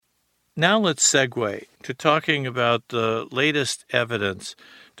Now let's segue to talking about the latest evidence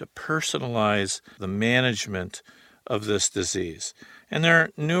to personalize the management of this disease. And there are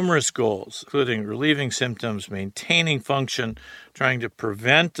numerous goals, including relieving symptoms, maintaining function, trying to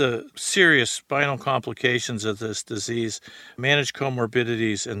prevent the serious spinal complications of this disease, manage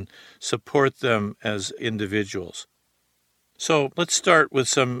comorbidities, and support them as individuals. So let's start with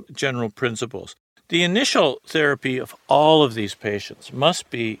some general principles. The initial therapy of all of these patients must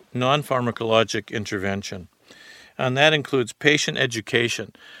be non-pharmacologic intervention, and that includes patient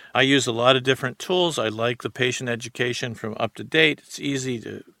education. I use a lot of different tools. I like the patient education from UpToDate. It's easy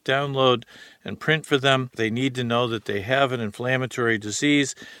to download and print for them. They need to know that they have an inflammatory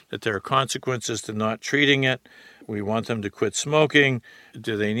disease, that there are consequences to not treating it. We want them to quit smoking.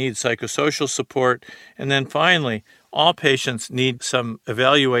 Do they need psychosocial support? And then finally, all patients need some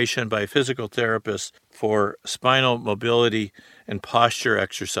evaluation by physical therapists for spinal mobility and posture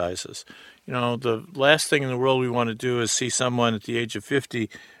exercises. You know, the last thing in the world we want to do is see someone at the age of 50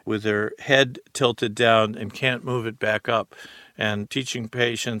 with their head tilted down and can't move it back up. And teaching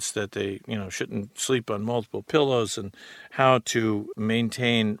patients that they, shouldn't sleep on multiple pillows and how to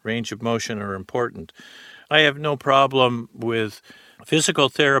maintain range of motion are important. I have no problem with physical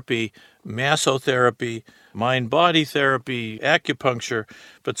therapy, massotherapy, mind-body therapy, acupuncture,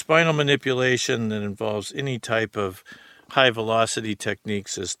 but spinal manipulation that involves any type of high-velocity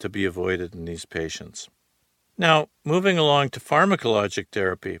techniques is to be avoided in these patients. Now, moving along to pharmacologic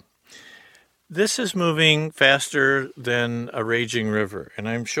therapy. This is moving faster than a raging river, and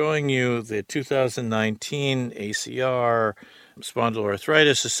I'm showing you the 2019 ACR,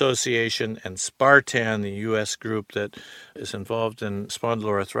 Spondyloarthritis Association, and Spartan, the U.S. group that is involved in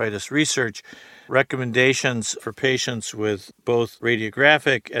spondyloarthritis research, recommendations for patients with both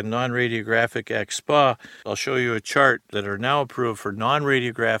radiographic and non-radiographic axSpA. I'll show you a chart that are now approved for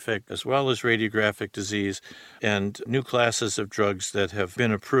non-radiographic as well as radiographic disease and new classes of drugs that have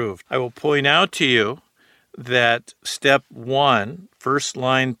been approved. I will point out to you that step one,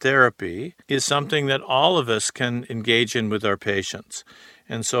 first-line therapy, is something that all of us can engage in with our patients.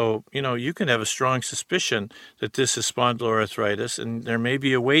 And so, you can have a strong suspicion that this is spondyloarthritis, and there may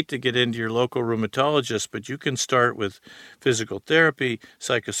be a wait to get into your local rheumatologist, but you can start with physical therapy,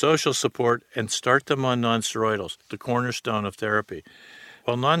 psychosocial support, and start them on nonsteroidals, the cornerstone of therapy.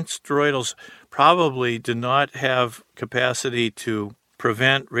 While nonsteroidals probably do not have capacity to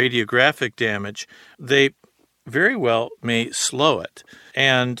prevent radiographic damage, they very well may slow it.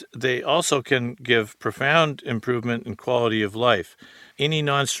 And they also can give profound improvement in quality of life. Any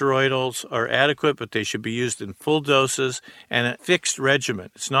nonsteroidals are adequate, but they should be used in full doses and a fixed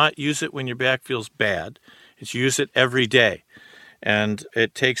regimen. It's not use it when your back feels bad. It's use it every day. And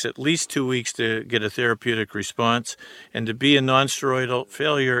it takes at least 2 weeks to get a therapeutic response. And to be a nonsteroidal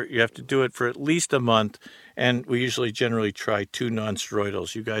failure, you have to do it for at least a month. And we generally try 2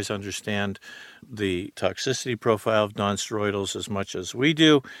 nonsteroidals. You guys understand the toxicity profile of nonsteroidals as much as we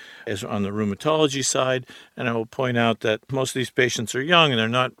do, as on the rheumatology side. And I will point out that most of these patients are young and they're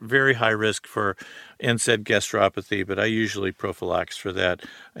not very high risk for NSAID gastropathy, but I usually prophylax for that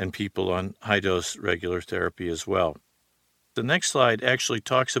in people on high-dose regular therapy as well. The next slide actually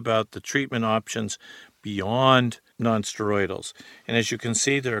talks about the treatment options beyond nonsteroidals. And as you can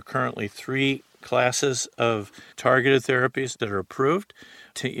see, there are currently 3 classes of targeted therapies that are approved.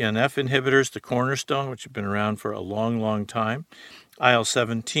 TNF inhibitors, the cornerstone, which have been around for a long, long time.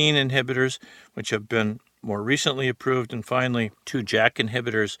 IL-17 inhibitors, which have been more recently approved. And finally, 2 JAK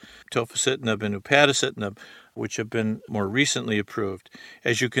inhibitors, tofacitinib and upadacitinib, which have been more recently approved.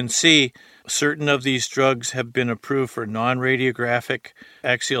 As you can see, certain of these drugs have been approved for non-radiographic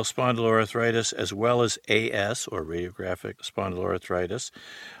axial spondyloarthritis as well as AS, or radiographic spondyloarthritis,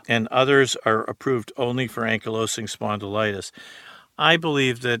 and others are approved only for ankylosing spondylitis. I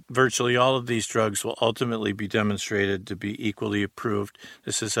believe that virtually all of these drugs will ultimately be demonstrated to be equally approved.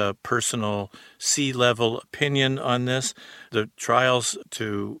 This is a personal C-level opinion on this. The trials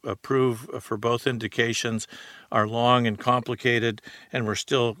to approve for both indications are long and complicated, and we're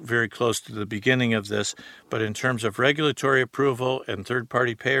still very close to the beginning of this. But in terms of regulatory approval and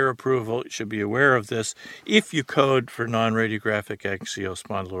third-party payer approval, you should be aware of this. If you code for non-radiographic axial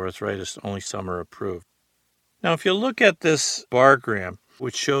spondyloarthritis, only some are approved. Now, if you look at this bargram,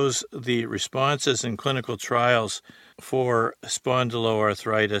 which shows the responses in clinical trials for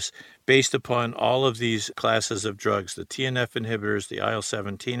spondyloarthritis based upon all of these classes of drugs, the TNF inhibitors, the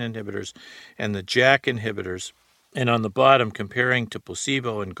IL-17 inhibitors, and the JAK inhibitors, and on the bottom comparing to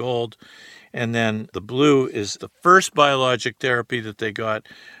placebo in gold, and then the blue is the first biologic therapy that they got,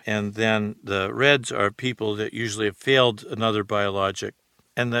 and then the reds are people that usually have failed another biologic.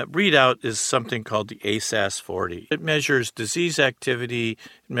 And the readout is something called the ASAS-40. It measures disease activity,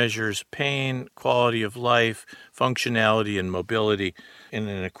 it measures pain, quality of life, functionality, and mobility in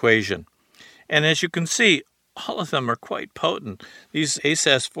an equation. And as you can see, all of them are quite potent. These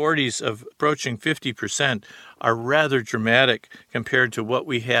ASAS-40s of approaching 50% are rather dramatic compared to what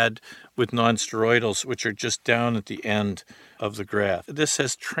we had with nonsteroidals, which are just down at the end of the graph. This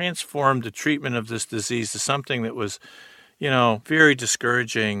has transformed the treatment of this disease to something that was very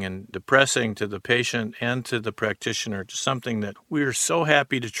discouraging and depressing to the patient and to the practitioner, to something that we are so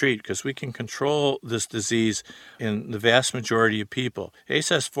happy to treat because we can control this disease in the vast majority of people.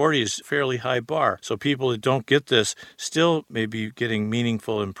 ASAS-40 is a fairly high bar, so people that don't get this still may be getting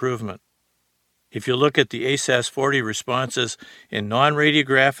meaningful improvement. If you look at the ASAS-40 responses in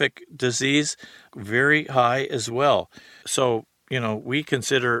non-radiographic disease, very high as well. So, we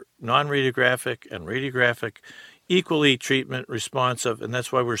consider non-radiographic and radiographic equally treatment responsive, and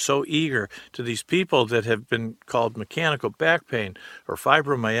that's why we're so eager to these people that have been called mechanical back pain or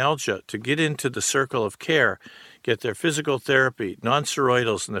fibromyalgia to get into the circle of care, get their physical therapy,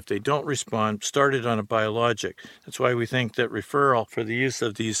 nonsteroidals, and if they don't respond, started on a biologic. That's why we think that referral for the use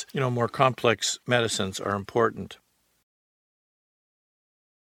of these, more complex medicines are important.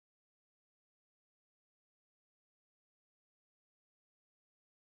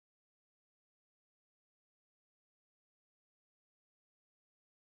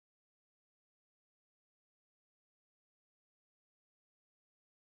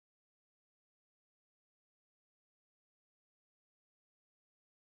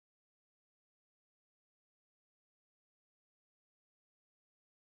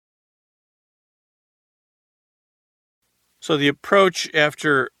 So the approach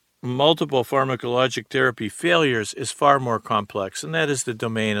after multiple pharmacologic therapy failures is far more complex, and that is the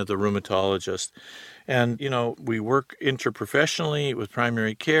domain of the rheumatologist. And, we work interprofessionally with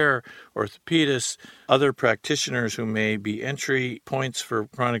primary care, orthopedists, other practitioners who may be entry points for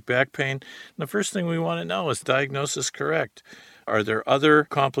chronic back pain. And the first thing we want to know is diagnosis correct. Are there other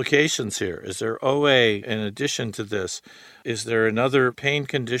complications here? Is there OA in addition to this? Is there another pain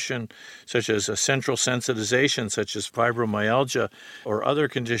condition, such as a central sensitization, such as fibromyalgia, or other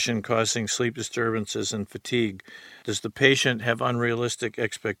condition causing sleep disturbances and fatigue? Does the patient have unrealistic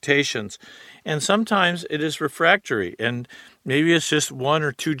expectations? And sometimes it is refractory, and maybe it's just one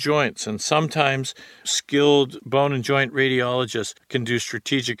or two joints, and sometimes skilled bone and joint radiologists can do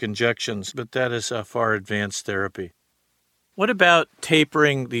strategic injections, but that is a far advanced therapy. What about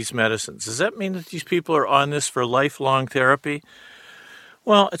tapering these medicines? Does that mean that these people are on this for lifelong therapy?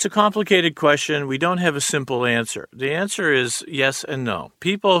 Well, it's a complicated question. We don't have a simple answer. The answer is yes and no.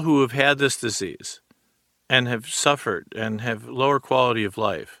 People who have had this disease and have suffered and have lower quality of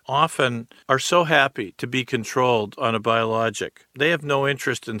life often are so happy to be controlled on a biologic. They have no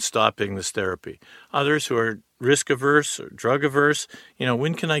interest in stopping this therapy. Others who are risk averse or drug averse,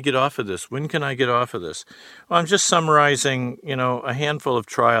 when can I get off of this? When can I get off of this? Well, I'm just summarizing, a handful of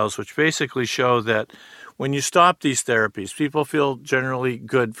trials which basically show that when you stop these therapies, people feel generally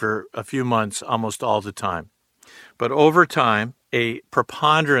good for a few months almost all the time. But over time, a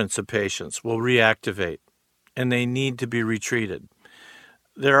preponderance of patients will reactivate, and they need to be retreated.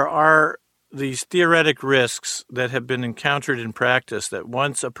 There are these theoretic risks that have been encountered in practice that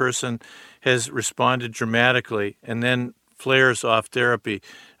once a person has responded dramatically and then flares off therapy,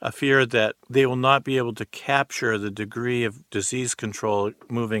 a fear that they will not be able to capture the degree of disease control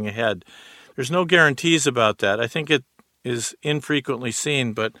moving ahead. There's no guarantees about that. I think it is infrequently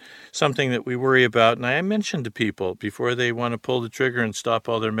seen, but something that we worry about, and I mention to people before they want to pull the trigger and stop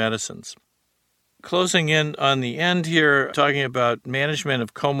all their medicines. Closing in on the end here, talking about management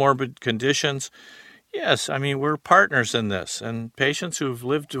of comorbid conditions. Yes, we're partners in this, and patients who've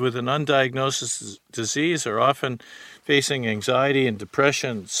lived with an undiagnosed disease are often facing anxiety and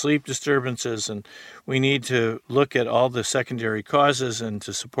depression, sleep disturbances, and we need to look at all the secondary causes and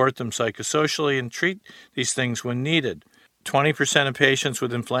to support them psychosocially and treat these things when needed. 20% of patients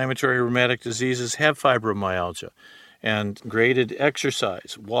with inflammatory rheumatic diseases have fibromyalgia, and graded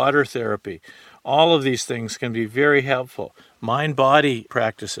exercise, water therapy, all of these things can be very helpful. Mind-body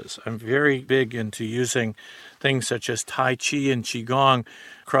practices. I'm very big into using things such as Tai Chi and Qigong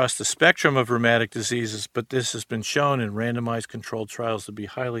across the spectrum of rheumatic diseases, but this has been shown in randomized controlled trials to be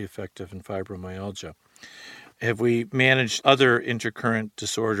highly effective in fibromyalgia. Have we managed other intercurrent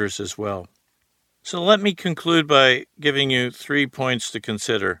disorders as well? So let me conclude by giving you 3 points to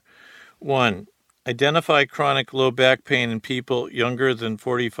consider. 1, identify chronic low back pain in people younger than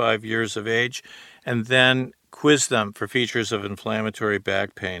 45 years of age, and then quiz them for features of inflammatory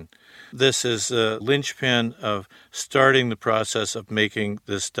back pain. This is the linchpin of starting the process of making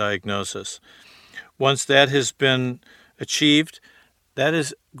this diagnosis. Once that has been achieved, that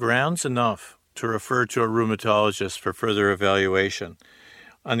is grounds enough to refer to a rheumatologist for further evaluation.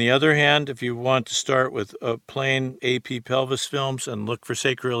 On the other hand, if you want to start with plain AP pelvis films and look for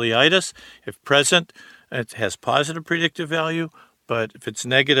sacroiliitis, if present, it has positive predictive value, but if it's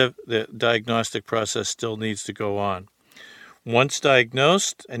negative, the diagnostic process still needs to go on. Once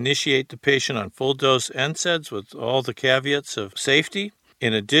diagnosed, initiate the patient on full-dose NSAIDs with all the caveats of safety.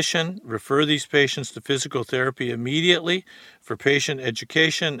 In addition, refer these patients to physical therapy immediately for patient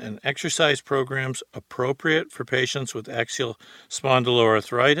education and exercise programs appropriate for patients with axial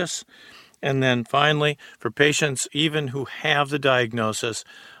spondyloarthritis. And then finally, for patients even who have the diagnosis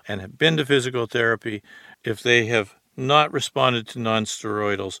and have been to physical therapy, if they have not responded to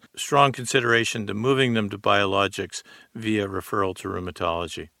nonsteroidals, strong consideration to moving them to biologics via referral to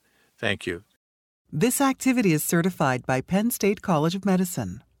rheumatology. Thank you. This activity is certified by Penn State College of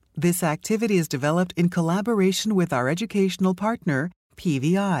Medicine. This activity is developed in collaboration with our educational partner,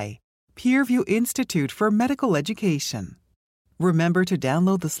 PVI, Peerview Institute for Medical Education. Remember to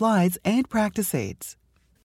download the slides and practice aids.